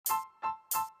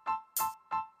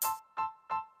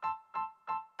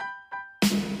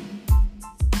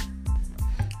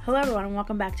Hello everyone and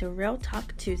welcome back to Real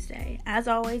Talk Tuesday. As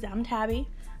always, I'm Tabby.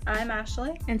 I'm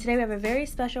Ashley. And today we have a very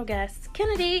special guest,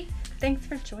 Kennedy. Thanks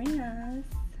for joining us.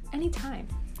 Anytime.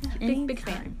 Big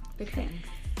fan. Big fan.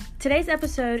 Today's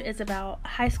episode is about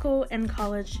high school and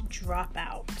college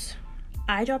dropout.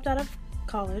 I dropped out of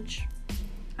college.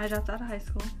 I dropped out of high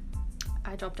school.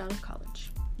 I dropped out of college.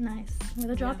 Nice. We're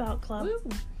the dropout club. Woo.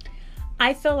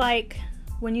 I feel like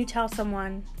when you tell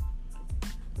someone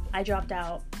I dropped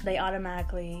out, they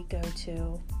automatically go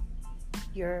to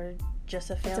you're just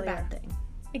a failure. It's a bad thing.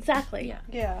 Exactly.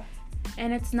 Yeah.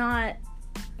 And it's not,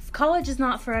 college is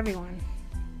not for everyone.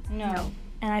 No.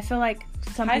 And I feel like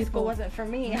some High people... school wasn't for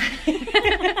me.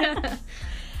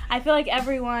 I feel like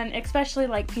everyone, especially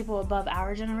like people above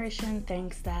our generation,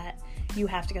 thinks that you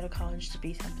have to go to college to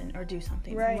be something or do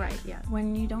something. Right. Yeah.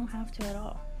 When you don't have to at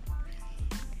all.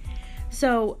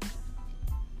 So,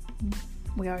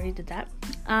 we already did that.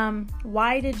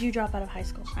 Why did you drop out of high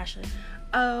school, Ashley?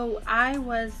 Oh, I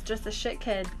was just a shit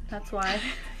kid. That's why.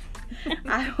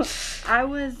 I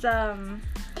was,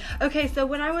 okay, so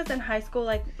when I was in high school,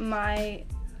 like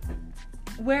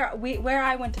where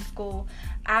I went to school,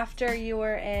 after you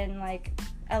were in like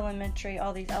elementary,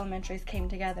 all these elementaries came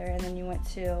together, and then you went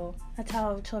to... That's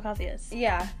how Chillicothe is.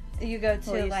 Yeah. You go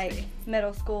to, Well, like,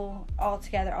 middle school all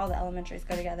together. All the elementaries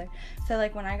go together. So,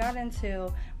 like, when I got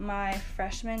into my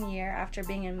freshman year, after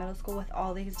being in middle school with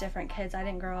all these different kids I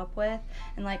didn't grow up with,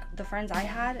 and, like, the friends I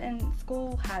had in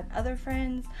school had other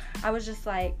friends, I was just,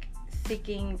 like,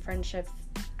 seeking friendships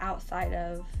outside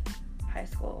of high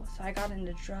school. So, I got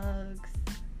into drugs.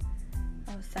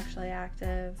 I was sexually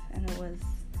active, and it was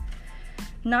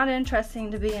not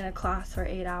interesting to be in a class for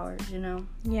 8 hours, you know?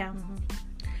 Yeah. Mm-hmm.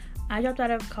 I dropped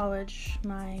out of college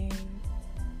not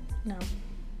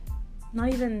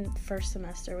even first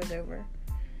semester was over.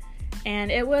 And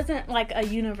it wasn't like a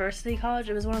university college.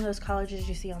 It was one of those colleges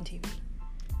you see on TV.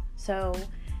 So,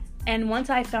 and once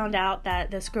I found out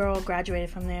that this girl graduated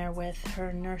from there with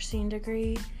her nursing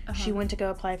degree, she went to go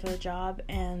apply for the job,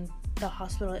 and the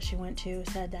hospital that she went to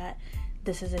said that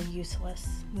this is a useless.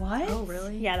 What? Oh,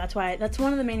 really? Yeah, that's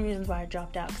one of the main reasons why I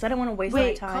dropped out, because I didn't want to waste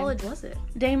my time. What college was it?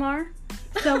 Daymar.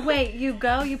 So wait, you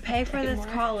pay for this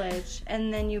college,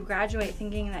 and then you graduate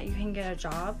thinking that you can get a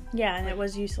job? Yeah, and it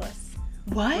was useless.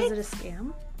 What? Was it a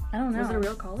scam? I don't know. Was it a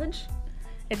real college?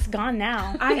 It's gone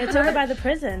now. It's over by the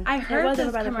prison. I heard it was those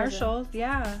over by commercials,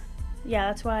 yeah. Yeah,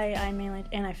 that's why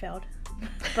I failed.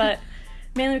 But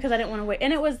mainly because I didn't want to wait.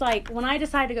 And it was like, when I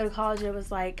decided to go to college, it was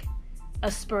like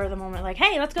a spur of the moment, like,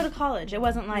 hey, let's go to college. It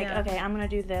wasn't like, okay, I'm going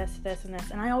to do this, this, and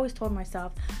this. And I always told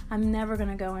myself, I'm never going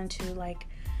to go into like,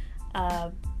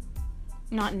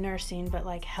 not nursing, but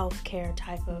like healthcare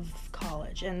type of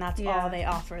college. And that's all they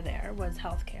offer there was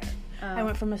healthcare. I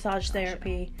went for massage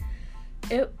therapy.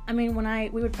 When we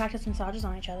would practice massages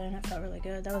on each other, and it felt really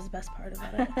good. That was the best part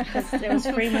about it, because it was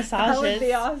free massages. That would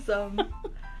be awesome.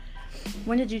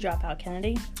 When did you drop out,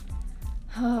 Kennedy?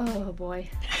 Oh, boy.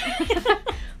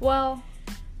 Well,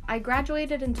 I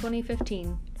graduated in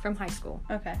 2015 from high school.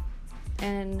 Okay.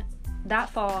 And that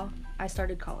fall, I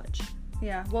started college.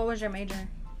 Yeah. What was your major?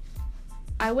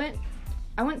 I went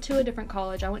to a different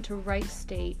college. I went to Wright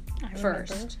State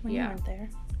first. When you went there.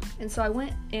 And so I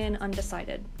went in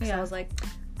undecided. So I was like,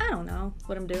 I don't know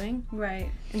what I'm doing. Right.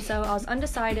 And so I was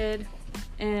undecided,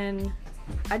 and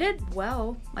I did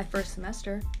well my first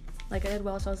semester. Like, I did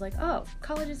well, so I was like, oh,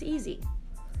 college is easy.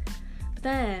 But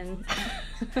then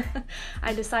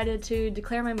I decided to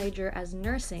declare my major as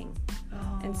nursing.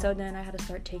 Oh. And so then I had to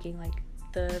start taking, like,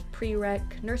 the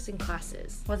prereq nursing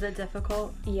classes. Was it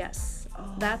difficult? Yes.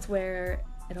 Oh. That's where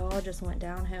it all just went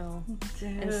downhill.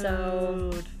 Dude. And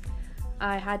so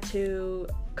I had to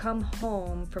come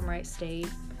home from Wright State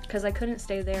because I couldn't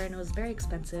stay there, and it was very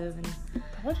expensive. And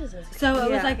Colleges is So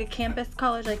it was like a campus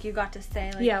college, like you got to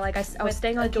stay like... yeah, like I was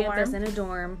staying on campus dorm? in a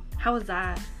dorm. How was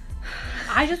that?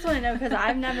 I just want to know, because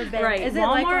I've never been. Right. Is it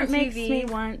Walmart like on TV? makes me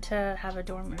want to have a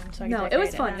dorm room. So I can No, it decorate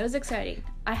was fun. now. It was exciting.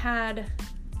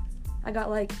 I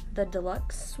got like the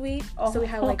deluxe suite, so we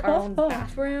had like our own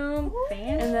bathroom.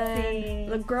 Fancy. And then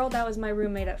the girl that was my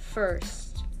roommate at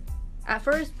first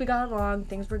we got along,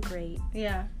 things were great.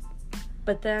 Yeah.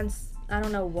 But then I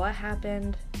don't know what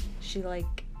happened. She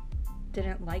like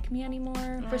didn't like me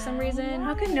anymore for some reason.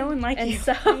 How could no one like And you?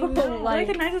 so You're like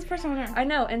the nicest person on earth. I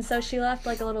know, and so she left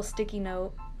like a little sticky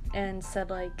note and said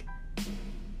like,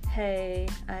 hey,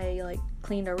 I like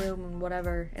cleaned our room and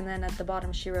whatever. And then at the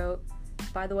bottom she wrote,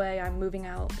 by the way, I'm moving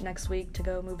out next week to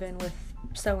go move in with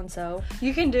so and so.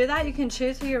 You can do that? You can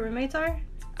choose who your roommates are?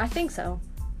 I think so.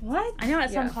 What? I know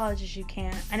at some Yeah. colleges you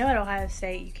can't. I know at Ohio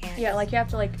State you can't. Yeah, like you have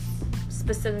to like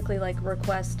specifically like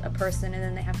request a person, and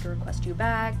then they have to request you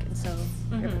back, and so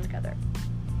you're put together.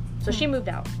 So she moved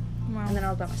out, Wow. and then I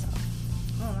was by myself.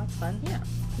 Oh, that's fun. Yeah.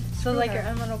 So, like, her. your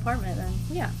own little apartment then.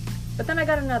 Yeah. But then I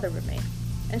got another roommate,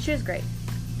 and she was great.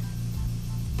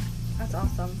 That's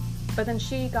awesome. But then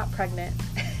she got pregnant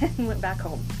and went back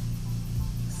home.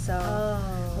 So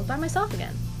I was by myself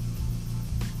again.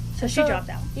 so she dropped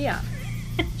out. Yeah.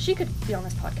 She could be on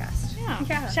this podcast. Yeah.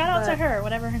 Yeah, Shout out to but- her,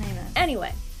 whatever her name is.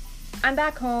 Anyway, I'm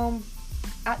back home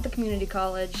at the community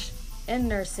college in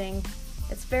nursing.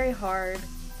 It's very hard.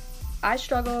 I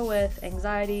struggle with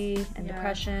anxiety and Yeah.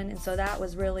 depression, and so that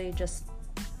was really just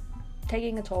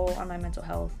taking a toll on my mental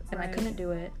health, and I Right. couldn't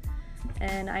do it.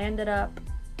 And I ended up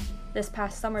this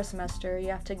past summer semester, you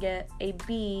have to get a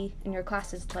B in your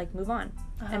classes to like move on,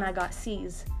 and I got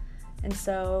C's. And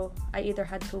so I either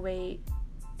had to wait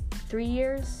 3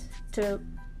 years to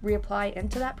reapply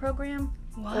into that program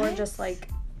or What? just like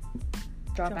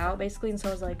drop out basically. And so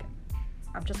I was like,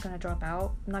 I'm just gonna drop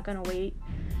out. I'm not gonna wait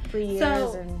 3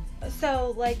 years.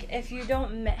 So, like, if you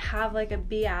don't have, like, a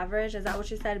B average, is that what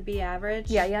you said, B average?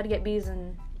 Yeah, you had to get B's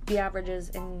and B averages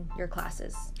in your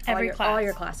classes. Every all class. All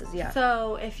your classes, yeah.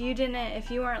 So, if you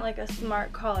weren't, like, a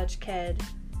smart college kid,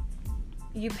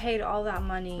 you paid all that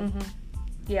money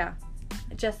Yeah.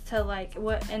 just to, like,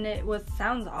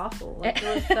 sounds awful. Like,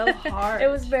 it was so hard. It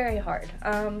was very hard.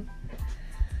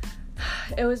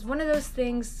 It was one of those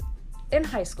things in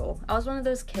high school. I was one of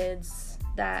those kids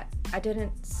that I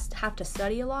didn't have to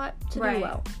study a lot to do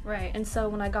well. Right. And so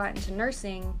when I got into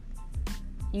nursing,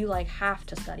 you like have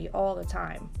to study all the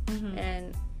time.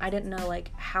 And I didn't know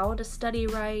like how to study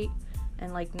right,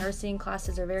 and like nursing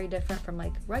classes are very different from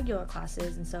like regular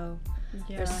classes, and so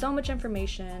there's so much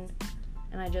information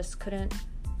and I just couldn't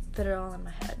fit it all in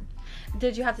my head.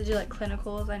 Did you have to do, like,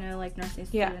 clinicals? I know, like, nursing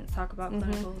Yeah. students talk about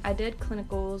clinicals. I did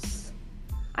clinicals.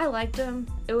 I liked them.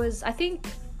 I think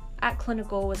at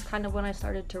clinical was kind of when I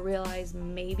started to realize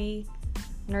maybe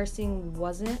nursing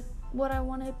wasn't what I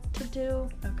wanted to do.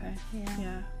 Okay.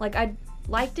 Yeah. Like I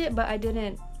liked it, but I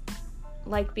didn't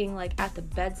like being like at the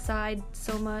bedside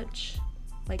so much,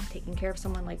 like taking care of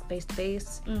someone like face to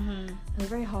face. It was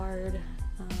very hard.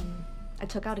 I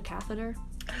took out a catheter.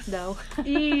 No. Ouch.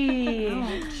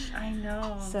 I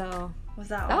know. So was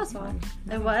that that was awful? fun.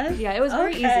 It was? Yeah, it was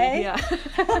very Okay. easy. Yeah.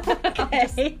 I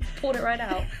just Okay. pulled it right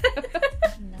out.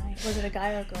 Nice. Was it a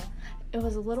guy or a girl? It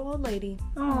was a little old lady.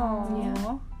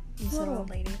 Aww. Little old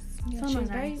ladies. Yeah, Some she are was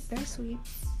very, nice. very sweet.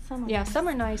 Some are Yeah, nice. some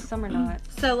are nice, some are not.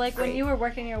 So, like, when you were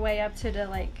working your way up to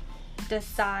like,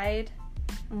 decide,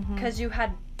 because you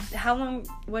had, how long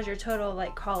was your total,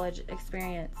 like, college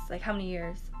experience? Like, how many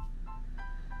years?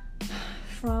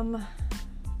 From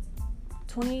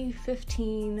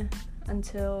 2015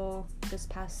 until this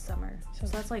past summer. So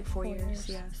that's like 4 years.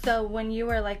 Yeah. So, when you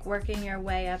were, like, working your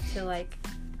way up to, like,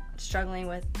 struggling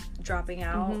with dropping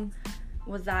out,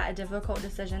 was that a difficult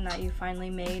decision that you finally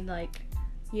made? Like,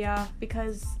 Yeah,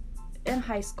 because in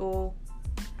high school,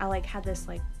 I like had this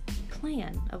like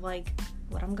plan of like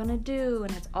what I'm gonna do,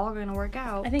 and it's all gonna work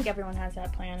out. I think everyone has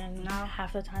that plan, and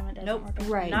half the time it doesn't Nope. work out.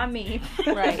 Right. not me.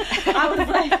 Right. I was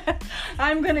like,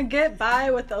 I'm gonna get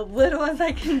by with as little as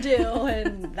I can do,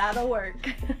 and that'll work.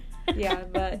 Yeah,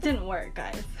 It but didn't work,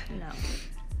 guys. no,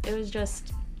 it was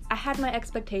just I had my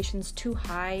expectations too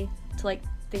high to like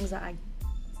things that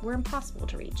were impossible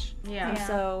to reach. Yeah. And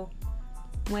so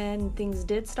when things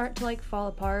did start to like fall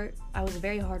apart, I was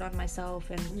very hard on myself,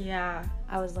 and Yeah.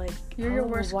 I was like, You're your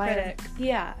worst why critic.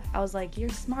 Yeah, I was like, you're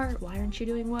smart, why aren't you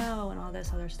doing well, and all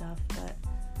this other stuff. But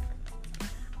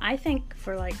I think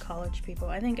for like college people,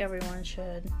 I think everyone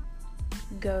should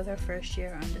go their first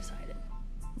year undecided.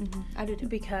 I do too.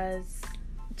 Because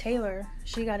Taylor,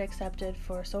 she got accepted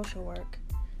for social work,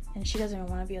 and she doesn't even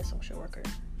want to be a social worker.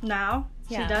 Now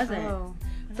Yeah. she doesn't. Oh,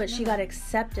 But she got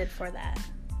accepted for that,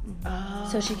 Oh.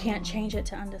 so she can't change it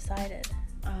to undecided.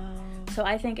 So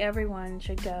I think everyone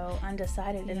should go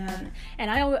undecided,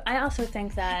 and I also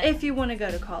think that If you want to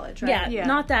go to college, right? yeah,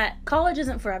 not that college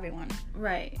isn't for everyone.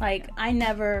 Right. Like, I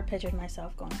never pictured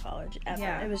myself going to college, ever.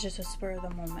 Yeah. It was just a spur of the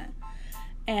moment.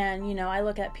 And, you know, I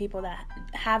look at people that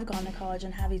have gone to college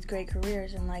and have these great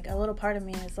careers, and, like, a little part of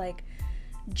me is, like,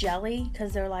 jelly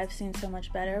because their life seems so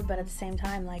much better, but at the same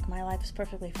time, like, my life is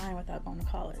perfectly fine without going to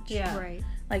college. Yeah. right.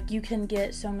 Like, you can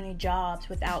get so many jobs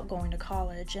without going to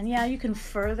college. And, yeah, you can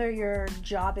further your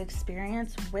job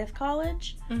experience with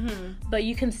college, but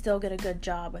you can still get a good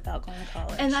job without going to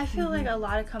college. And I feel like a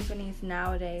lot of companies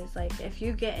nowadays, like, if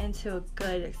you get into a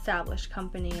good established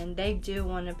company and they do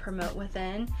want to promote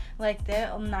within, like,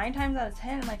 9 times out of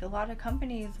 10, like, a lot of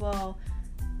companies will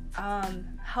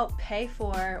help pay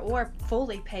for or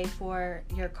fully pay for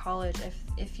your college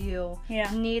if you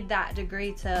need that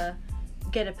degree to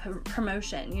get a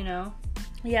promotion, you know?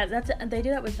 Yeah, they do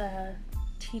that with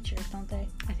teachers, don't they?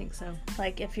 I think so.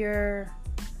 Like if you're,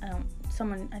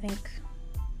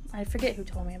 I forget who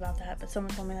told me about that, but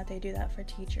someone told me that they do that for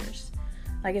teachers.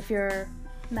 Like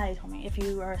Maddie told me, if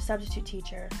you are a substitute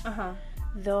teacher,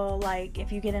 they'll, like,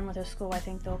 if you get in with a school, I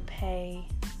think they'll pay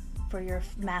for your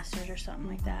master's or something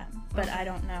like that. But I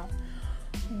don't know.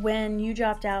 When you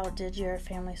dropped out, did your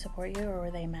family support you, or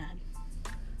were they mad?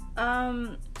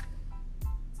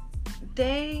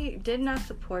 They did not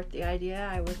support the idea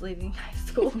I was leaving high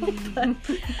school. But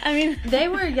I mean, they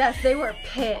were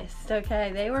pissed,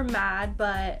 okay? They were mad,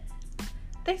 but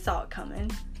they saw it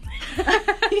coming.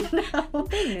 You know?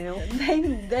 They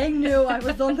knew. They knew I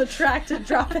was on the track to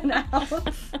dropping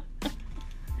out.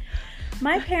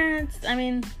 My parents, I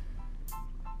mean,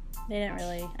 they didn't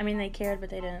really, they cared, but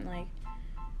they didn't, like,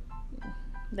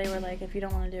 they were like, if you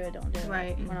don't want to do it, don't do it.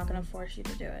 Right. We're not going to force you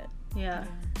to do it. Yeah.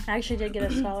 I actually did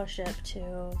get a scholarship to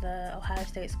the Ohio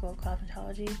State School of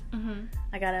Cosmetology. Mm-hmm.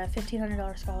 I got a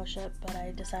 $1,500 scholarship, but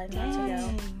I decided not to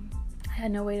go. I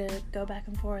had no way to go back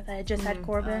and forth. I had just had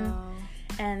Corbin,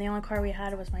 and the only car we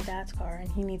had was my dad's car,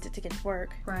 and he needs it to get to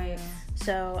work. Right.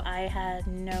 So I had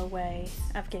no way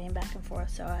of getting back and forth,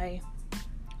 so I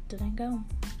didn't go.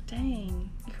 Dang.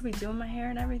 You could be doing my hair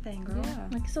and everything, girl. Yeah.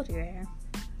 I can still do your hair.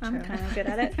 I'm True. kind of good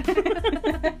at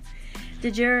it.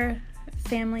 Did your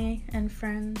family and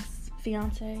friends,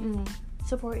 fiance,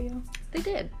 support you? They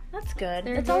did. That's good.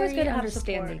 They're It's always good to have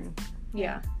understanding. support.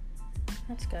 Yeah.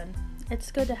 That's good.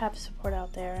 It's good to have support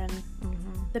out there, and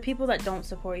the people that don't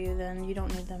support you, then you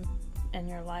don't need them in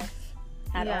your life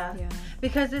at all. Yeah.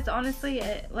 Because it's honestly,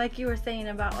 like you were saying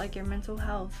about, like, your mental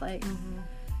health, like,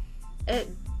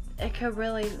 it could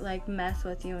really, like, mess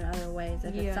with you in other ways.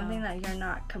 If it's something that you're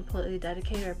not completely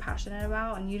dedicated or passionate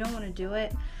about and you don't want to do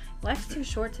it, life's too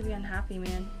short to be unhappy,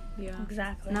 man. Yeah.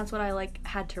 Exactly. And that's what I, like,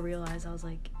 had to realize. I was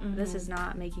like, this is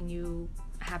not making you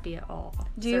happy at all.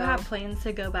 Do you have plans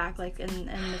to go back, like, in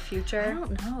the future? I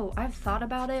don't know. I've thought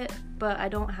about it, but I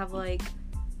don't have, like,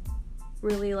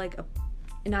 really, like,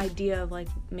 an idea of, like,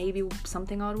 maybe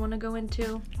something I would want to go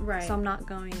into. Right. So I'm not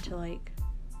going to, like,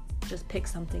 just pick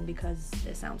something because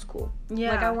it sounds cool.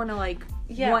 Yeah. Like, I want to, like,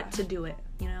 want to do it,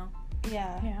 you know?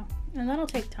 Yeah. Yeah. And that'll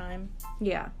take time.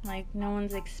 Yeah. Like, no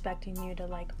one's expecting you to,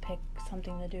 like, pick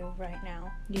something to do right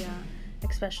now. Yeah.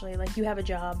 Especially, like, you have a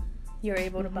job. You're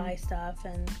able to buy stuff,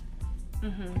 and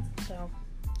so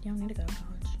you don't need to go to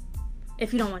college.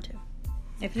 If you don't want to.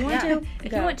 If you want to, If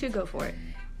go. you want to, go for it.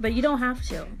 But you don't have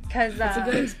to. Because It's a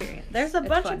good experience. There's a It's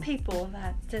bunch fun. of people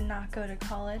that did not go to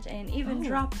college and even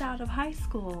dropped out of high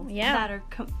school that are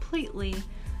completely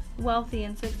wealthy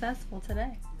and successful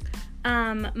today.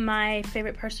 My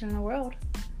favorite person in the world,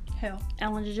 Who?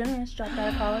 Ellen DeGeneres, dropped out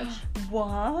of college.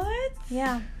 What?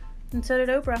 Yeah. And so did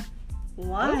Oprah.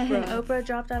 What? Oprah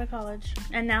dropped out of college.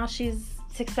 And now she's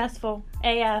successful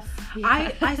AF.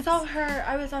 I saw her,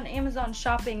 I was on Amazon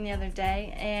shopping the other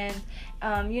day,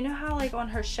 and you know how, like, on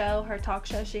her show, her talk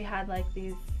show, she had, like,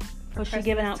 these Was she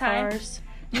giving out cars?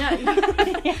 No.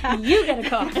 Yeah. You get a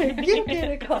car. You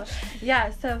get a car.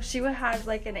 Yeah, so she would have,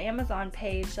 like, an Amazon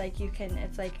page, like,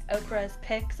 it's like Oprah's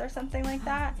Picks or something like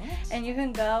that, and you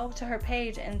can go to her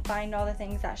page and find all the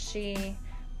things that she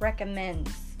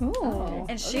recommends. Ooh.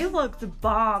 And she looks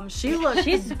bomb. She's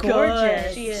gorgeous.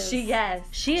 Good. She is.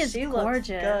 She is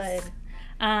gorgeous. Looks good.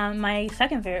 My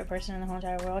second favorite person in the whole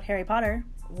entire world, Harry Potter,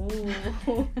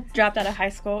 Ooh. dropped out of high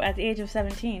school at the age of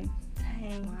 17.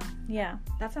 Dang. Wow. Yeah.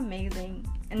 That's amazing.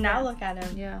 And now look at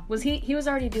him. Yeah. Was he was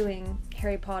already doing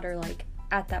Harry Potter, like,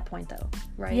 at that point, though,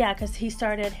 right? Yeah, because he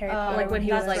started Harry Potter like when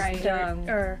he was, that's like, right. young.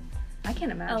 or I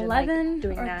can't imagine 11 like,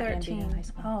 doing or that and being 13. in high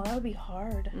school. Oh, that would be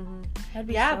hard. That'd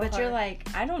be Yeah, so but hard. you're like,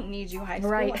 I don't need you, high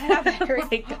school. Right. I have Harry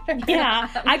Potter. Yeah,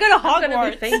 I go to I'm gonna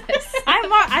Hogwarts. be famous.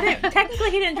 I didn't.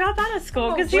 Technically, he didn't drop out of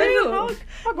school because he was true. in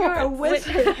Hogwarts. You're a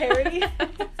wizard, Harry.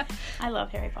 I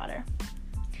love Harry Potter.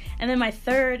 And then my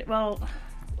third,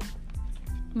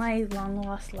 my long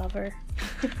lost lover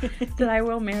that I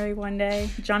will marry one day,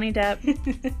 Johnny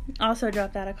Depp, also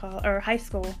dropped out of high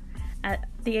school at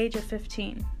the age of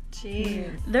 15. Jeez.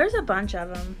 There's a bunch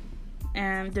of them.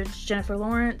 And there's Jennifer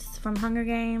Lawrence from Hunger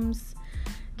Games,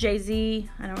 Jay-Z,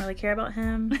 I don't really care about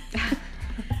him,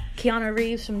 Keanu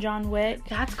Reeves from John Wick.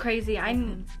 That's crazy.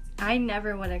 I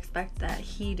never would expect that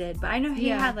he did, but I know he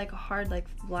had, like, a hard, like,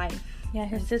 life. Yeah,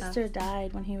 his and sister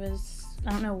died when he was,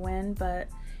 I don't know when, but,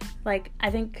 like, I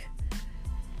think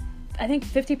I think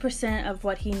 50% of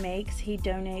what he makes, he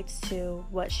donates to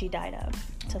what she died of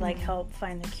to like help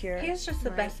find the cure. He's just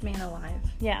the best man alive.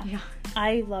 Yeah.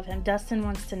 I love him. Dustin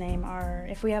wants to name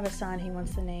if we have a son, he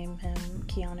wants to name him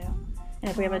Keanu. And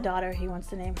if we have a daughter, he wants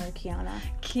to name her Kiana.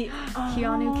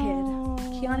 Keanu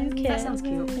Kid. Keanu Kid. That sounds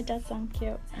cute. It does sound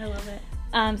cute. I love it.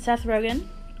 Seth Rogen.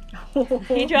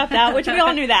 He dropped out, which we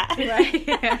all knew that.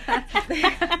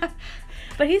 Right.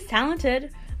 But he's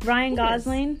talented. Ryan He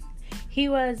Gosling. He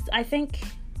was,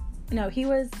 he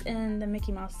was in the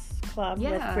Mickey Mouse Club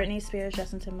with Britney Spears,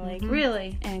 Justin Timberlake,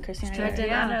 Really? and Christina I Aguilera. did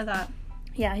not know that.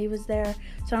 Yeah, he was there.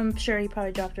 So I'm sure he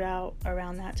probably dropped out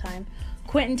around that time.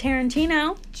 Quentin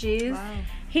Tarantino. Jeez. Wow.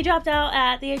 He dropped out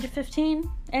at the age of 15,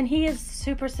 and he is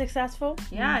super successful.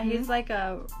 Yeah, he's like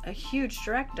a huge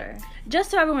director.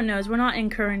 Just so everyone knows, we're not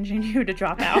encouraging you to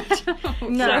drop out.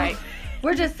 No. Sorry.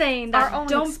 We're just saying that Our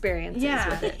own experiences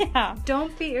with it. Yeah.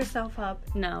 Don't beat yourself up.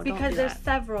 No, don't Because do there's that.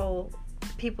 several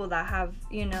people that have,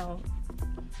 You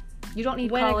don't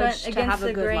need went college to against have a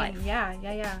the good grain. life.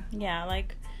 Yeah. Yeah,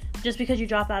 like, just because you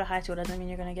drop out of high school doesn't mean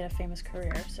you're going to get a famous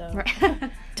career, so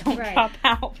don't Right. drop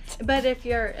out. But if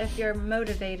you're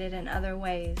motivated in other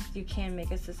ways, you can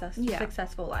make a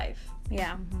successful life.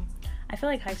 Yeah. I feel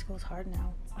like high school is hard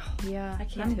now. Yeah, I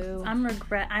can't too. I'm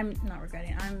not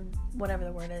regretting. I'm whatever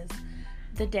the word is.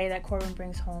 The day that Corbin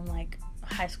brings home like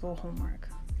high school homework.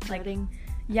 Like, Dreading.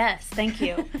 yes, thank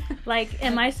you. Like,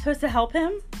 am I supposed to help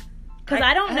him? Because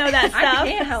I don't know that stuff. I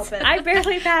can't help it. I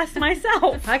barely passed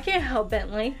myself. I can't help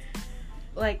Bentley.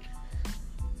 Like,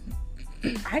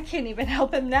 I can't even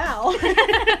help him now.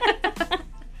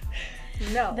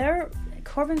 No.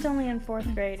 Corbin's only in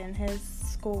 4th grade, and his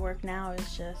schoolwork now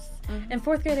is just in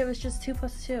 4th grade it was just 2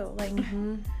 + 2, like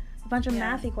a bunch of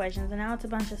math equations, and now it's a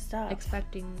bunch of stuff.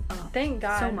 Expecting Thank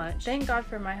God. so much. Thank God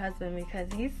for my husband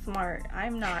because he's smart.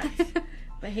 I'm not.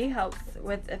 But he helps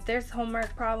with if there's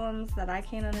homework problems that I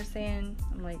can't understand.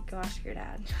 I'm like, go ask your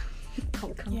dad.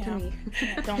 Don't come Yeah. to me.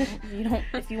 Yeah,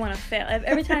 if you want to fail.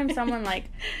 Every time someone like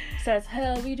says,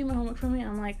 "Hey, will you do my homework for me?"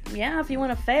 I'm like, "Yeah, if you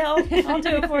want to fail, I'll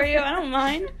do it for you. I don't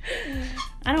mind.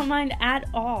 I don't mind at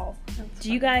all."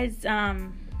 Do you guys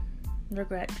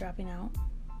regret dropping out?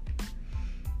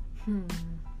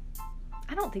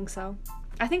 I don't think so.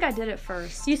 I think I did it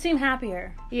first. You seem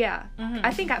happier. Yeah.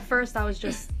 I think at first I was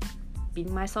just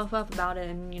beating myself up about it,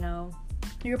 and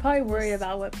You're probably worried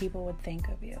about what people would think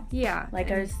of you. yeah. Like,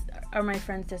 and- are my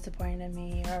friends disappointed in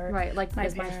me? Or right, like my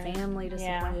is my parents- family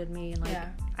disappointed in me, and like Yeah.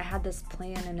 I had this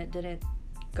plan and it didn't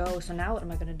go, so now what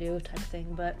am I gonna do, type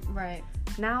thing. But Right.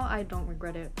 now I don't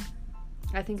regret it.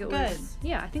 I think it was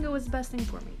I think it was the best thing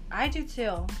for me. I do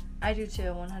too.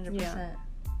 100%.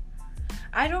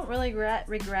 I don't really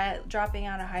regret dropping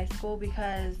out of high school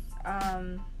because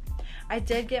I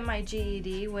did get my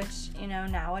GED, which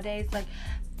nowadays, like,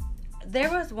 there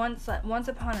was once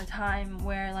upon a time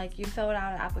where, like, you filled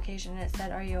out an application and it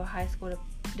said, "Are you a high school?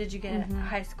 Did you get a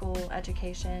high school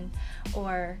education,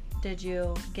 or did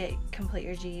you complete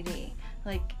your GED?"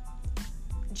 Like,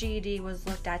 GED was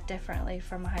looked at differently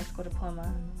from a high school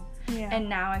diploma. Yeah. And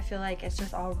now I feel like it's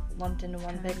just all lumped into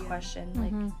one big question.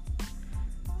 Like,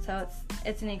 so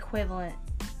it's an equivalent,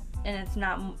 and it's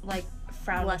not like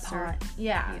frowned Lesser. upon.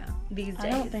 Yeah. These days. I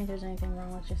don't think there's anything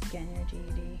wrong with just getting your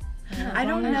GED. I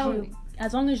don't know.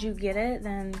 As long as you get it,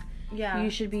 then Yeah. you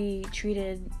should be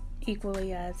treated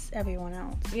equally as everyone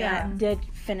else Yeah. that did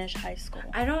finish high school.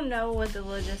 I don't know what the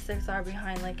logistics are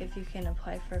behind, like, if you can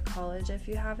apply for college if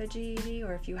you have a GED,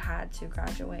 or if you had to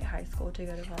graduate high school to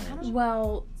go to college.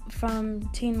 Well, from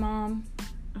Teen Mom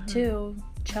to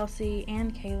Chelsea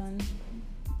and Kaylin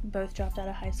both dropped out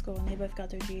of high school, and they both got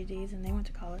their GEDs, and they went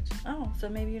to college. Oh, so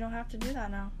maybe you don't have to do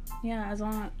that now. Yeah, as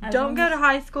long as Don't go to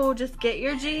high school, just get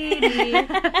your GED.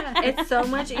 It's so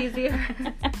much easier.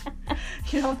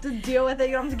 You don't have to deal with it.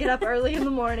 You don't have to get up early in the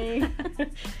morning.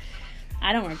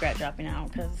 I don't regret dropping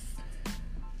out because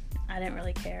I didn't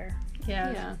really care.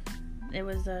 Yeah. It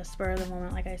was a spur of the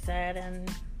moment, like I said,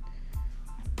 and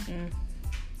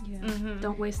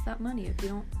Don't waste that money if you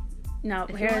don't. no.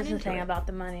 If you Here's aren't the into thing it. about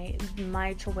the money: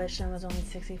 my tuition was only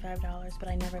 $65, but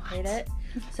I never paid it,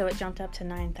 so it jumped up to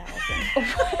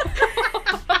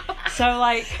 $9,000. So,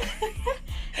 like,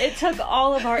 it took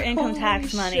all of our income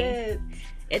tax money. Shit.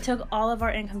 It took all of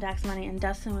our income tax money, and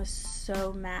Dustin was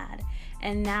so mad.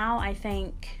 And now I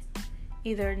think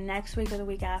either next week or the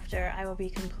week after, I will be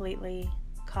completely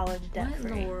college debt What in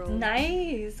free. the world?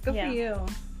 Nice. Good Yeah. for you.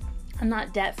 I'm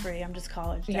not debt free. I'm just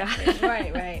college debt Yeah.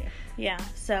 free. Right. Yeah.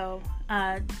 So,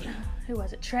 who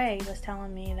was it? Trey was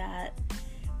telling me that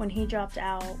when he dropped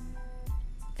out,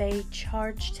 they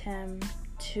charged him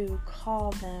to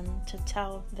call them to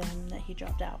tell them that he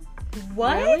dropped out.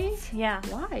 What? Really? Yeah.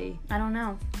 Why? I don't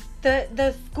know.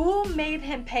 The school made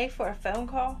him pay for a phone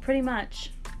call? Pretty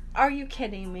much. Are you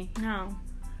kidding me? No.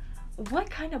 What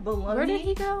kind of baloney? Where did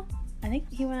he go? I think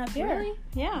he went up here. Really?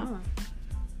 Yeah. Oh.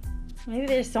 Maybe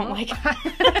they just don't like him.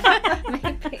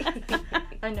 Maybe.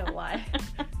 I know why.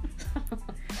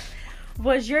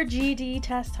 Was your GED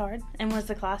test hard? And was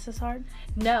the classes hard?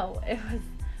 No, it was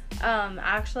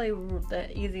actually the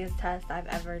easiest test I've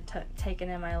ever taken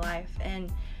in my life.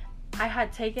 And I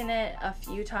had taken it a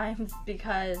few times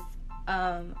because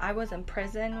I was in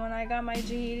prison when I got my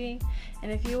GED.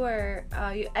 And if you were,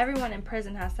 everyone in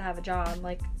prison has to have a job,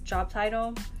 like job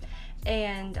title.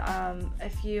 And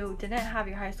if you didn't have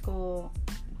your high school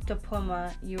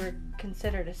diploma, you were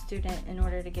considered a student in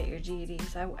order to get your GED.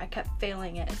 So I kept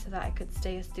failing it so that I could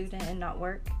stay a student and not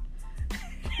work.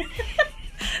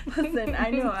 Listen, I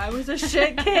know I was a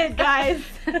shit kid, guys.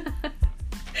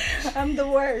 I'm the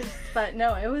worst. But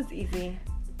no, it was easy.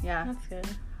 Yeah. That's good.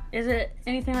 Is it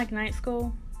anything like Night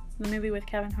School, the movie with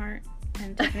Kevin Hart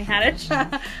and Tiffany Haddish?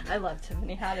 I love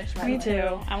Tiffany Haddish. by Me the way.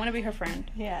 too. I want to be her friend.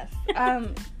 Yes.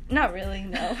 Not really,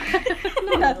 no.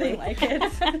 Nothing like it.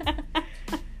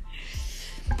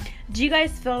 Do you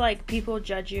guys feel like people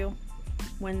judge you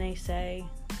when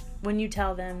you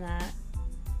tell them that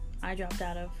I dropped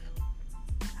out of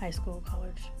high school,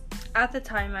 college? At the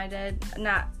time I did.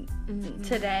 Not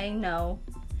today, no.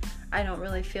 I don't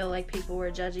really feel like people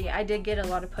were judgy. I did get a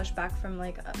lot of pushback from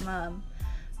like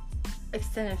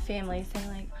extended family saying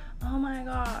like, oh my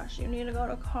gosh, you need to go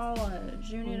to college.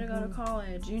 You need to go to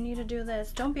college. You need to do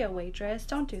this. Don't be a waitress.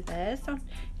 Don't do this.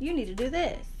 You need to do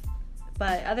this.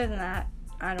 But other than that,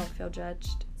 I don't feel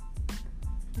judged.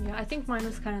 Yeah, I think mine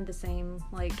was kind of the same.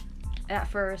 Like, at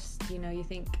first, you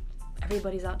think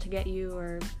everybody's out to get you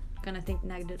or gonna think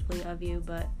negatively of you,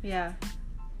 but Yeah.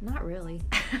 not really.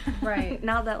 Right.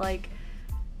 Now that, like,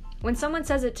 when someone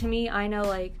says it to me, I know,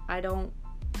 like, I don't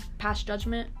pass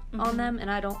judgment on them, and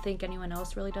I don't think anyone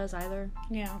else really does either.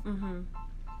 Yeah. Mm-hmm.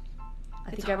 I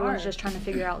It's think everyone's hard. just trying to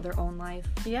figure out their own life.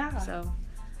 Yeah. So,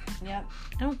 Yep.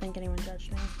 I don't think anyone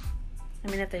judged me. I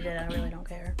mean, if they did, I really don't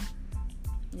care.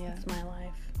 Yeah. It's my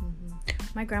life.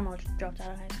 My grandma dropped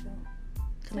out of high school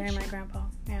to marry my grandpa.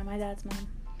 Yeah, my dad's mom.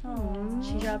 Aww.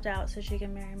 She dropped out so she could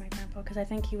marry my grandpa because I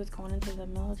think he was going into the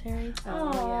military.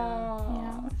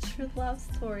 Oh, true love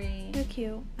story. They're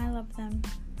cute. I love them.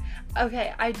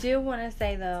 Okay, I do want to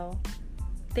say though,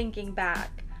 thinking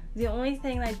back, the only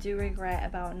thing I do regret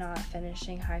about not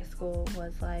finishing high school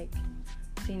was like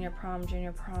senior prom,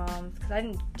 junior proms, because I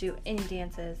didn't do any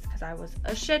dances because I was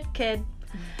a shit kid.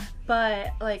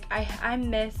 But like I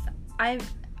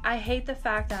hate the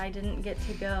fact that I didn't get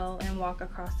to go and walk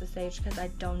across the stage because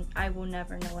I will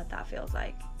never know what that feels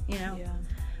like, Yeah.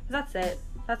 But that's it.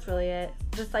 That's really it.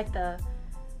 Just like the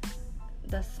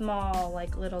small,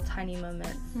 like little tiny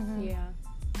moments. Mm-hmm. Yeah.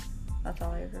 That's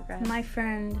all I regret. My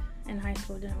friend in high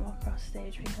school didn't walk across the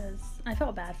stage because I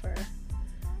felt bad for her.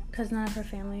 Because none of her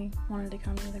family wanted to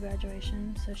come to the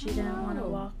graduation, so she didn't want to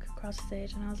walk across the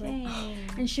stage. And I was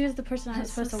like, and she was the person I was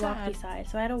supposed to walk beside,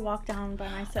 so I had to walk down by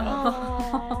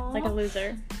myself like a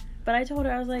loser. But I told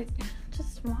her, I was like,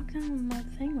 just walk down the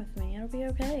thing with me, it'll be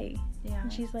okay. Yeah.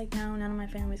 And she's like, no, none of my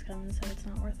family's coming, so it's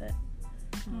not worth it.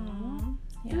 Aww.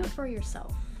 Yeah. Do it for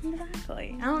yourself.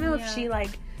 Exactly. I don't know if she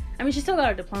she still got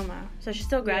her diploma, so she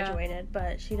still graduated,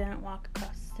 but she didn't walk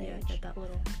across the Yeah, stage. get that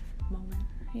little moment.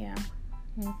 Yeah.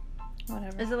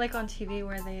 Whatever. Is it like on TV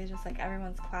where they just like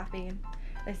everyone's clapping,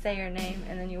 they say your name,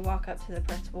 and then you walk up to the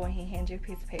principal and he hands you a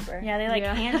piece of paper? Yeah, they like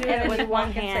hand you And it then with you one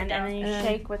walk and sit hand and down. then you And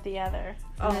shake with the other.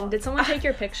 And then, did someone take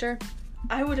your picture?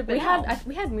 I would have been.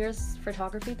 We had Mira's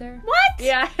photography there. What?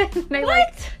 Yeah, they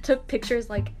like took pictures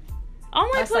like All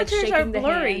my us, like, pictures are shaking the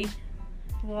blurry. hand.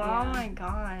 Wow, Yeah. oh my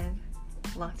god.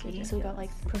 Lucky. So we got like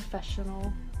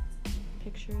professional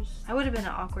pictures. I would have been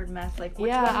an awkward mess. Like, which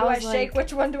Yeah, one do I I was shake? like-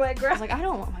 Which one do I I grab? was like, I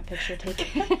don't want my picture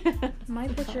taken. My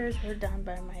pictures were done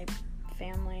by my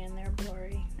family and they're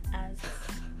blurry as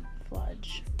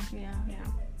fludge. Yeah. Yeah.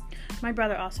 My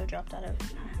brother also dropped out of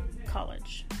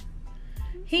college.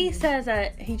 He says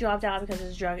that he dropped out because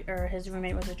his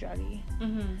roommate was a druggie.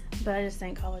 Mhm. But I just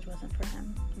think college wasn't for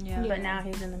him. Yeah. But now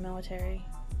he's in the military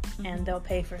and they'll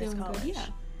pay for his Doing good, college. yeah.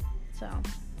 So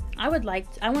I want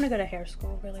to go to hair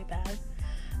school really bad.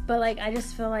 But like I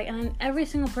just feel like, and every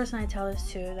single person I tell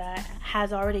this to that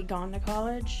has already gone to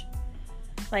college,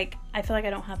 like I feel like I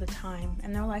don't have the time.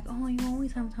 And they're like, oh, you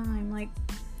always have time. Like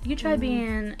you try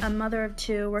being a mother of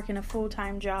two, working a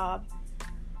full-time job,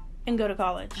 and go to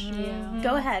college. Yeah.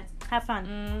 Go ahead. Have fun.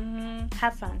 Mhm.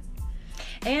 Have fun.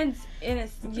 And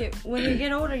it's when you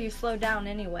get older, you slow down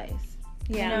anyways.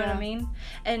 Yeah. You know what I mean?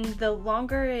 And the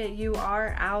longer you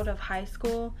are out of high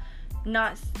school,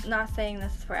 not saying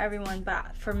this is for everyone,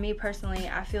 but for me personally,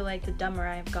 I feel like the dumber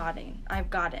I've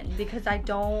gotten because I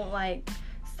don't like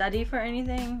study for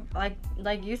anything.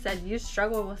 Like you said, you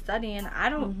struggle with studying. I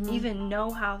don't even know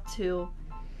how to.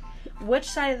 Which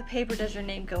side of the paper does your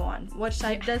name go on? Which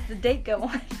side does the date go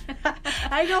on?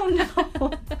 I don't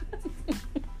know.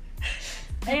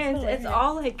 And it's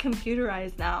all like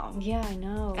computerized now. Yeah, I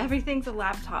know. Everything's a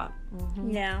laptop.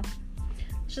 Yeah.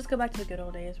 Let's just go back to the good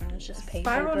old days when it's just paper.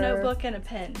 Spiral notebook and a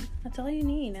pen. That's all you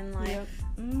need in life. Yep.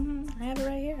 I have it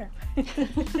right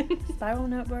here. Spiral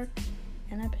notebook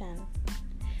and a pen.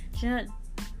 Did you know that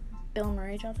Bill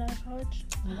Murray dropped out of college?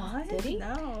 What? Did he?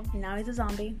 No. Now he's a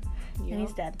zombie. Yep. And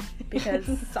he's dead. Because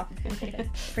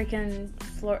freaking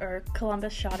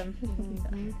Columbus shot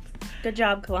him. Good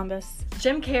job, Columbus.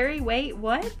 Jim Carrey? Wait,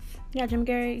 what? Yeah, Jim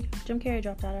Carrey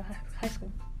dropped out of high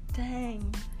school.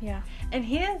 Dang. Yeah. And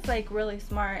he is like really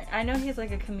smart. I know he's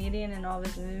like a comedian in all of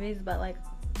his movies, but like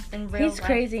in real life. He's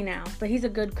crazy now, but he's a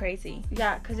good crazy.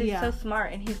 Yeah, because he's so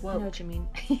smart and he's I know woke. what you mean.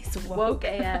 He's Woke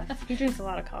AF. He drinks a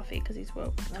lot of coffee because he's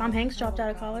woke. Tom Hanks dropped out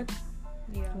of college.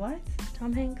 Yeah. What?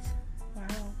 Tom Hanks. Wow.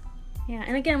 Yeah,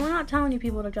 and again, we're not telling you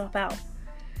people to drop out.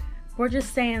 We're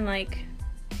just saying, like,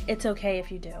 it's okay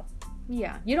if you do.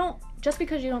 Yeah. You don't, just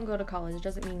because you don't go to college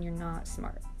doesn't mean you're not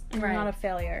smart. And you're not a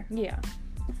failure. Yeah.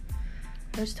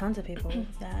 There's tons of people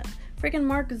that. Freaking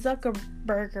Mark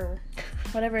Zuckerberg,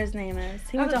 whatever his name is.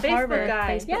 He went to the Facebook Harvard.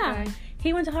 guy. Yeah.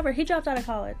 He went to Harvard. He dropped out of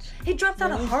college. He dropped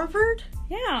out of Harvard?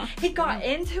 Yeah. He got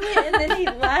into it and then he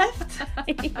left?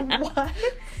 Yeah. What?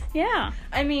 Yeah.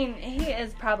 I mean, he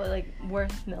is probably like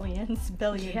worth billions of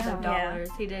dollars.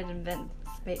 Yeah. He did invent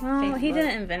Facebook. Well, he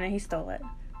didn't invent it. He stole it.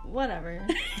 Whatever.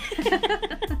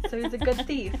 So he's a good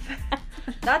thief.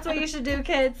 That's what you should do,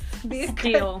 kids. Be a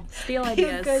Steal be a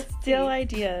ideas. good Steal thief.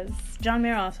 ideas. John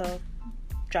Mayer also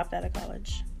dropped out of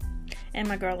college. And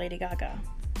my girl Lady Gaga.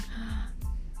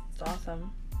 It's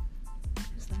awesome.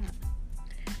 Who's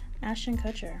that? Ashton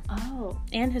Kutcher. Oh.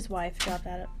 And his wife dropped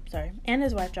out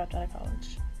of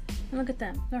college. And look at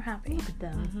them. They're happy. Look at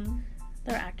them.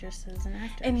 They're actresses and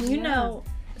actors. And you know,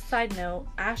 side note,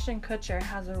 Ashton Kutcher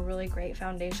has a really great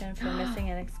foundation for missing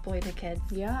and exploited kids.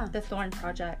 Yeah. The Thorn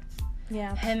Project.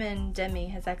 Yeah. Him and Demi,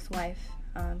 his ex-wife,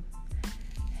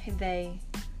 they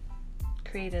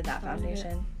created that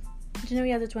foundation. Did you know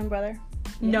he has a twin brother?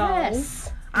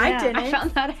 Yes. I Yeah. didn't. I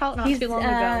found that out not He's too long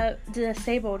ago.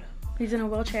 disabled. He's in a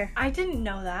wheelchair. I didn't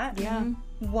know that. Yeah.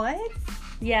 What?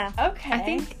 Yeah. Okay. I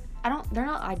think, they're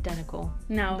not identical.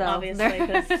 No, though. obviously,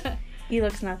 because he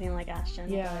looks nothing like Ashton.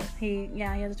 Yeah. But he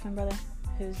has a twin brother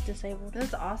who's disabled.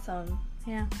 That's awesome.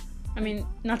 Yeah. I mean,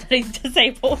 not that he's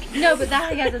disabled. No, but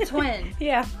that he has a twin.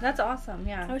 Yeah. That's awesome. I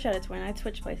Yeah. wish I had a twin. I'd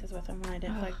switch places with him when I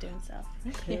didn't feel like doing stuff.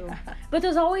 Yeah. But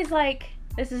there's always like,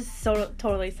 this is so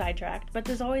totally sidetracked, but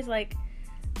there's always like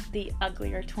the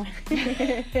uglier twin.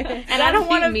 And I don't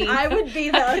want to. I would be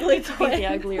the ugly twin. The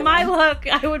uglier My one. look,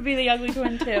 I would be the ugly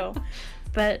twin too.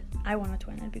 But I want a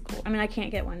twin. It'd be cool. I mean, I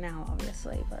can't get one now,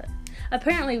 obviously, but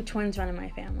apparently twins run in my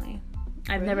family.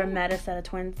 I've never met a set of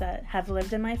twins that have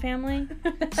lived in my family.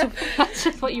 So that's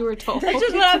just what you were told. That's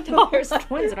just what I'm told. There's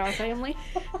twins in our family.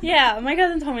 Yeah, my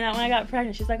cousin told me that when I got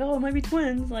pregnant. She's like, "Oh, it might be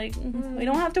twins." Like, we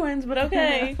don't have twins, but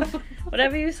okay,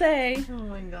 whatever you say. Oh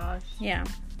my gosh. Yeah.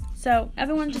 So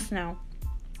everyone just know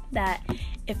that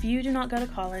if you do not go to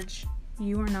college,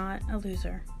 you are not a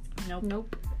loser,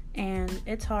 Nope. and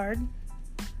it's hard.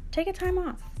 Take a time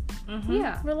off. Mm-hmm.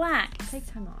 Yeah. Relax. Take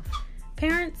time off.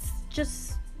 Parents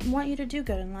just want you to do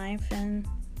good in life, and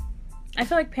I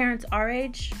feel like parents our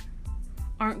age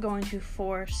aren't going to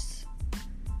force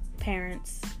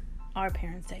parents our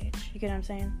parents' age. You get what I'm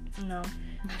saying? No.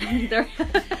 Either.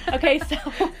 Okay, so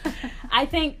I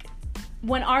think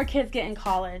when our kids get in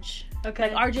college, Okay.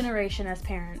 like our generation as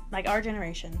parents, like our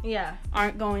generation, Yeah.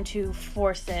 aren't going to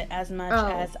force it as much Oh,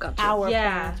 as gotcha. our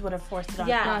Yeah. parents would have forced it on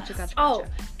Yeah. us. Gotcha. Oh,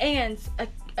 and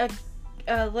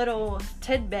a little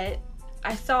tidbit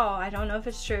I saw, I don't know if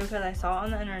it's true because I saw it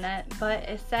on the internet, but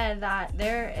it said that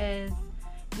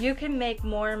you can make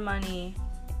more money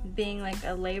being like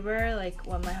a laborer, like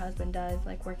what my husband does,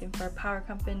 like working for a power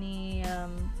company,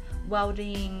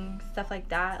 welding, stuff like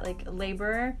that, like a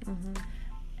laborer,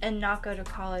 and not go to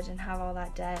college and have all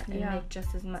that debt and make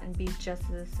just as much and be just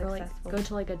as Or successful. like go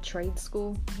to like a trade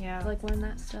school Yeah. to like learn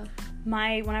that stuff. When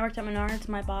I worked at Menards,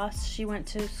 my boss, she went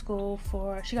to school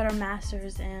she got her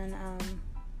master's in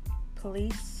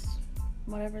police,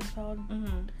 whatever it's called.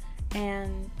 Mm-hmm.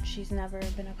 and she's never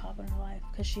been a cop in her life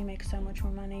because she makes so much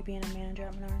more money being a manager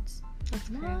at Menards. That's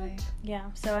crazy. Yeah,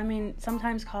 so I mean,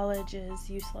 sometimes college is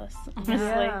useless, honestly.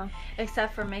 Yeah.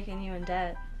 Except for making you in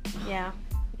debt. Yeah.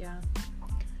 Yeah.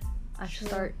 I should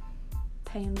start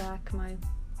paying back my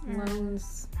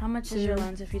loans. How much is your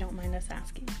loans, if you don't mind us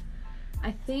asking?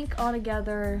 I think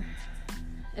altogether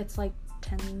it's like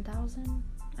 10,000,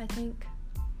 I think.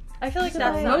 I feel like So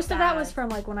that's most not of that bad. was from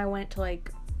like when I went to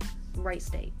like Wright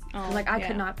State. Like I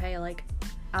could not pay like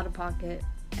out of pocket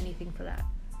anything for that.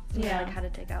 So Yeah. I like had to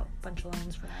take out a bunch of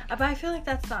loans for that. But I feel like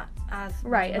that's not as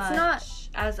Right, it's much not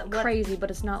as what, Crazy,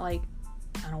 but it's not like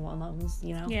I don't want loans,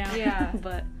 you know? Yeah. Yeah.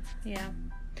 But Yeah.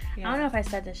 Yeah. I don't know if I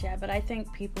said this yet, but I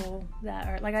think people that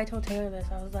are, like I told Taylor this,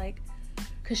 I was like,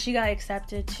 because she got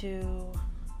accepted to,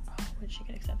 what did she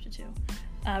get accepted to?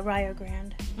 Rio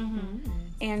Grande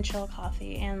and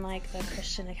Chillicothe and like the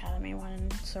Christian Academy one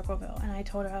in Circleville. And I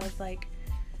told her, I was like,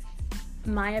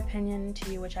 my opinion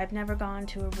to you, which I've never gone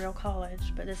to a real college,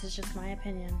 but this is just my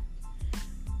opinion.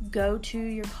 Go to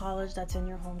your college that's in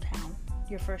your hometown,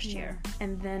 your first year,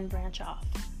 and then branch off.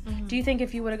 Do you think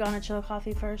if you would have gone to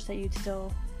Chillicothe first that you'd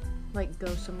still, like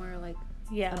go somewhere like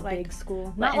yeah, a like big school.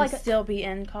 not Not like like still be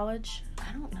in college?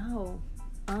 I don't know.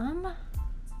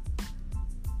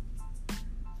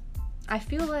 I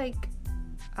feel like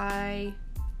I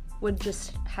would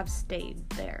just have stayed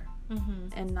there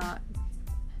and not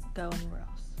go anywhere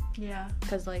else. Yeah.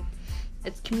 Because, like,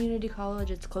 it's community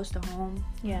college, it's close to home.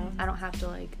 Yeah, I don't have to,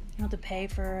 like, you have to pay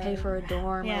for a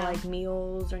dorm Yeah. or, like,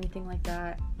 meals or anything like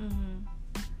that.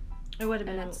 It would have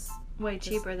And been it's way just-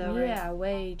 cheaper though, right? Yeah,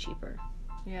 way cheaper.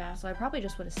 Yeah. So I probably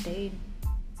just would have stayed.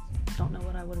 Don't know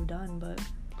what I would have done, but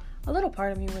A little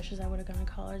part of me wishes I would have gone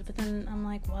to college, but then I'm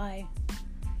like, why?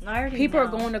 I already People know. are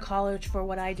going to college for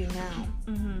what I do now,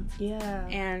 yeah.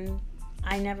 and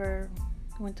I never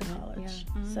went to college.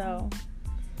 So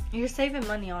You're saving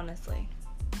money, honestly.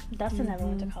 Dustin never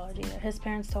went to college either. His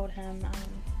parents told him,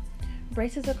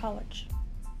 braces are college,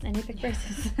 and he picked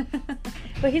braces.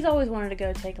 But he's always wanted to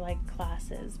go take like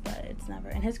classes, but it's never.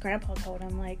 And his grandpa told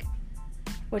him like,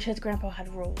 which his grandpa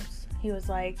had rules. He was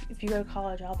like, if you go to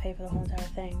college, I'll pay for the whole entire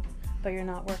thing, but you're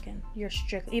not working. You're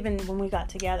strict. Even when we got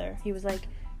together, he was like,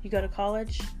 you go to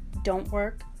college, don't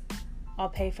work, I'll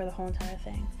pay for the whole entire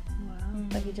thing. Wow.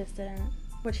 But he just didn't.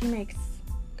 Which he makes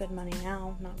good money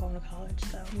now, not going to college.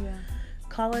 So Yeah.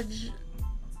 college,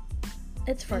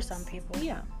 it's for some people.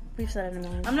 Yeah. We've said it a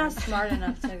million I'm not times. smart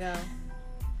enough to go.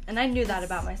 And I knew that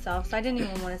about myself, so I didn't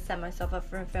even want to set myself up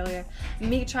for failure.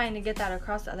 Me trying to get that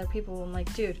across to other people, I'm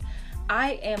like, dude,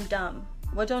 I am dumb.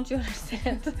 What don't you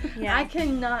understand? Yeah. I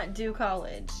cannot do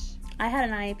college. I had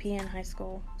an IEP in high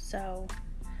school, so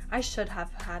I should have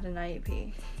had an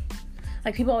IEP.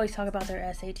 like people always talk about their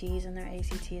SATs and their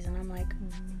ACTs, and I'm like,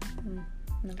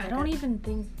 I don't even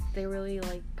think they really,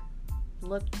 like,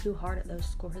 look too hard at those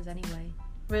scores anyway.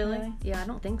 Really? Yeah, I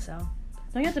don't think so.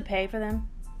 Don't you have to pay for them?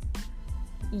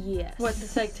 Yes. What, to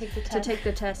take the test? To take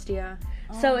the test, yeah.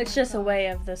 So it's just a way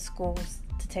of the schools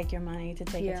to take your money to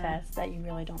take Yeah. a test that you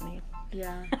really don't need.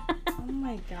 Yeah. Oh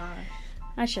my gosh.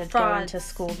 I should go Frauds. into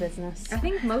school business. I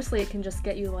think mostly it can just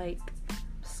get you, like,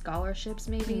 scholarships,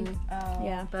 maybe. Oh.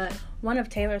 Yeah. But, One of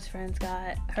Taylor's friends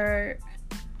got her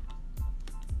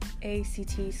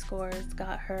ACT scores,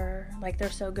 got her, like, they're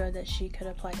so good that she could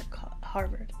apply to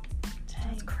Harvard.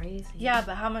 that's crazy. Yeah,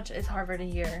 but how much is Harvard a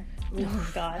year?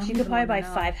 Oh gosh, don't you could even probably buy wanna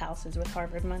know. 5 houses with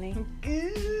Harvard money.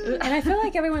 And I feel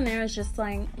like everyone there is just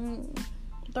like,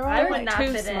 they're all I would like, not Too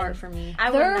fit in. smart for me. I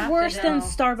would they're not worse fit than in.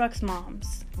 Starbucks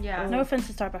moms. Yeah. No offense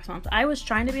to Starbucks moms. I was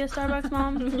trying to be a Starbucks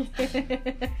mom.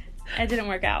 It didn't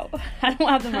work out. I don't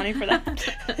have the money for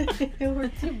that. We're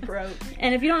too broke.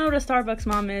 And if you don't know what a Starbucks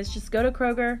mom is, just go to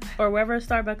Kroger or wherever a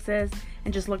Starbucks is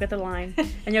and just look at the line.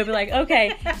 And you'll be like,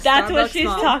 okay, that's what Starbucks she's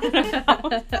mom. talking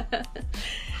about.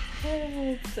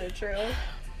 It's so true.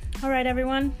 All right,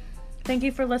 everyone. Thank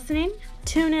you for listening.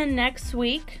 Tune in next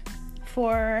week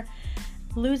for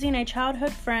losing a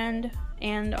childhood friend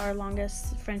and our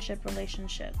longest friendship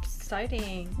relationships.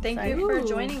 Exciting. Thank you Exciting. for Ooh.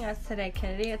 joining us today,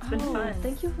 Kennedy. It's been fun.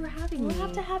 Thank you for having We'll me.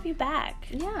 have to have you back.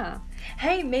 Yeah.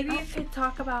 Hey, maybe you could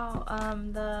talk about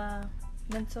the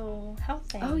mental health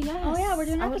thing. Oh, yes. Oh yeah, we're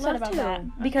doing I an would episode love about to.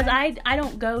 that because I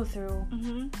don't go through,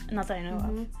 Mm-hmm. not that I know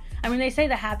of. I mean, they say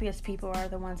the happiest people are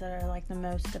the ones that are like the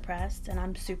most depressed, and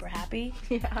I'm super happy.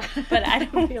 Yeah. But I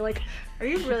don't feel like Are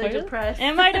you really Wait, depressed?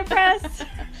 Am I depressed?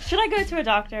 Should I go to a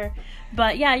doctor?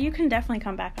 But yeah, you can definitely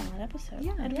come back on that episode.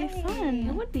 Yeah, It'd yay. be fun.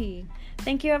 It would be.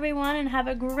 Thank you, everyone, and have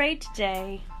a great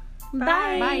day.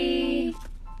 Bye. Bye.